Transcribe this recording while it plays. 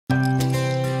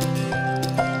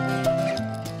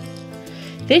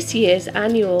This year's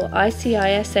annual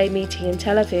ICISA meeting in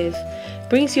Tel Aviv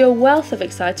brings you a wealth of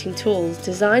exciting tools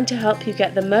designed to help you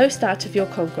get the most out of your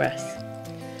Congress.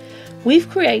 We've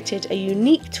created a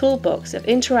unique toolbox of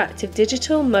interactive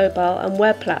digital, mobile and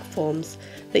web platforms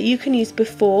that you can use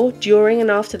before, during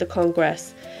and after the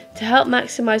Congress to help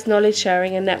maximize knowledge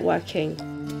sharing and networking.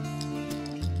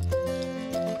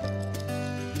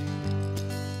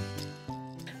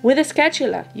 With a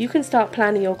scheduler, you can start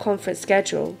planning your conference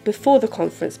schedule before the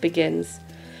conference begins.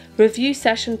 Review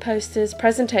session posters,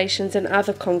 presentations and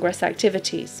other Congress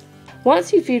activities.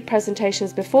 Once you've viewed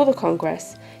presentations before the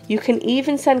Congress, you can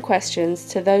even send questions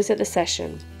to those at the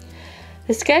session.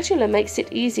 The scheduler makes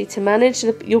it easy to manage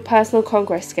your personal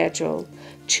Congress schedule,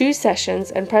 choose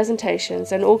sessions and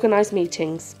presentations and organize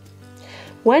meetings.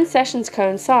 When sessions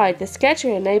coincide, the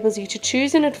scheduler enables you to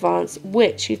choose in advance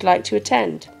which you'd like to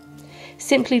attend.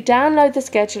 Simply download the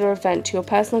scheduler event to your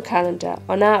personal calendar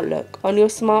on Outlook on your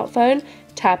smartphone,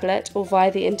 tablet or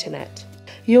via the internet.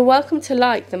 You're welcome to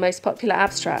like the most popular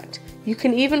abstract. You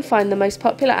can even find the most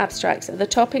popular abstracts at the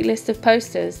topic list of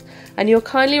posters, and you're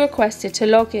kindly requested to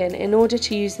log in order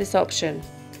to use this option.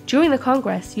 During the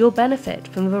Congress, you'll benefit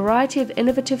from a variety of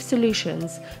innovative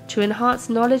solutions to enhance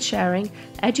knowledge sharing,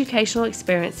 educational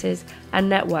experiences,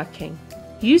 and networking.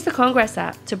 Use the Congress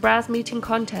app to browse meeting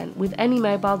content with any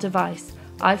mobile device,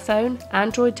 iPhone,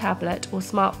 Android tablet, or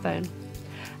smartphone.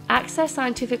 Access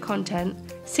scientific content,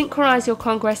 synchronize your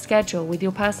Congress schedule with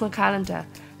your personal calendar,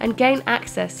 and gain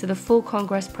access to the full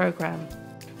Congress program.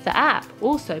 The app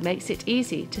also makes it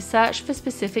easy to search for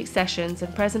specific sessions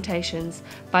and presentations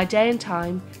by day and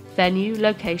time, venue,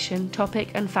 location, topic,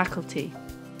 and faculty.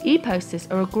 E-posters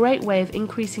are a great way of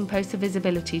increasing poster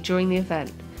visibility during the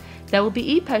event. There will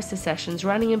be e-poster sessions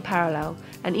running in parallel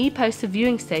and e-poster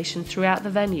viewing stations throughout the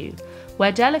venue,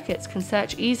 where delegates can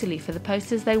search easily for the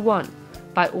posters they want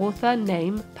by author,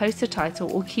 name, poster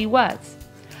title, or keywords.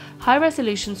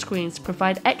 High-resolution screens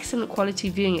provide excellent quality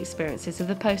viewing experiences of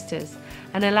the posters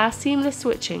and allow seamless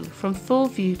switching from full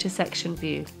view to section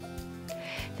view.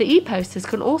 The e-posters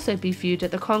can also be viewed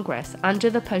at the Congress under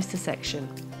the poster section.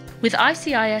 With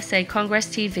ICISA Congress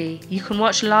TV, you can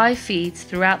watch live feeds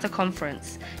throughout the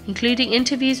conference, including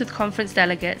interviews with conference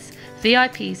delegates,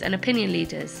 VIPs and opinion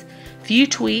leaders, view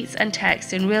tweets and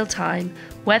text in real time,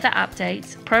 weather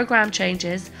updates, program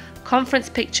changes, conference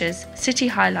pictures, city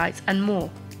highlights and more.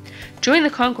 During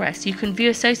the Congress, you can view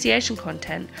association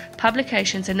content,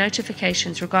 publications and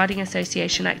notifications regarding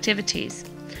association activities.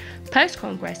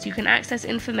 Post-Congress, you can access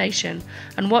information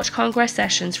and watch Congress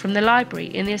sessions from the library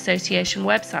in the association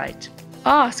website.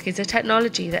 Ask is a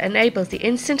technology that enables the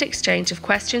instant exchange of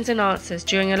questions and answers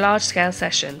during a large-scale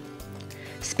session.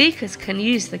 Speakers can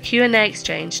use the Q&A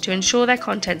exchange to ensure their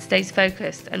content stays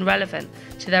focused and relevant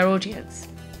to their audience.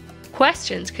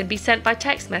 Questions can be sent by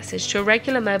text message to a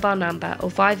regular mobile number or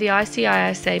via the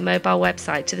ICISA mobile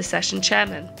website to the session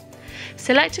chairman.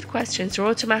 Selected questions are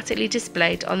automatically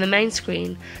displayed on the main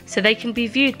screen so they can be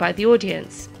viewed by the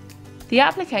audience. The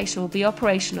application will be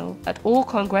operational at all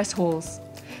Congress halls.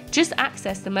 Just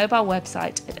access the mobile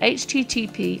website at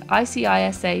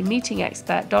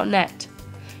http://icisa-meetingexpert.net.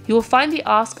 You will find the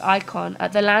Ask icon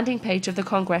at the landing page of the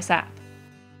Congress app.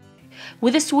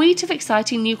 With a suite of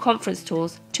exciting new conference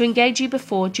tools to engage you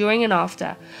before, during and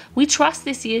after, we trust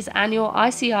this year's annual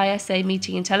ICISA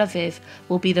meeting in Tel Aviv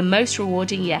will be the most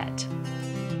rewarding yet.